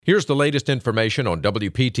Here's the latest information on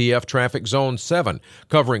WPTF Traffic Zone 7,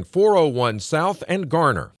 covering 401 South and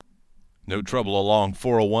Garner. No trouble along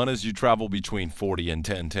 401 as you travel between 40 and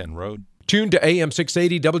 1010 Road. Tune to AM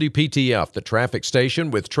 680 WPTF, the traffic station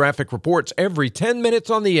with traffic reports every 10 minutes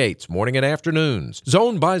on the 8s, morning and afternoons.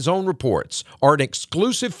 Zone-by-zone reports are an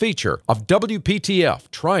exclusive feature of WPTF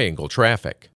Triangle Traffic.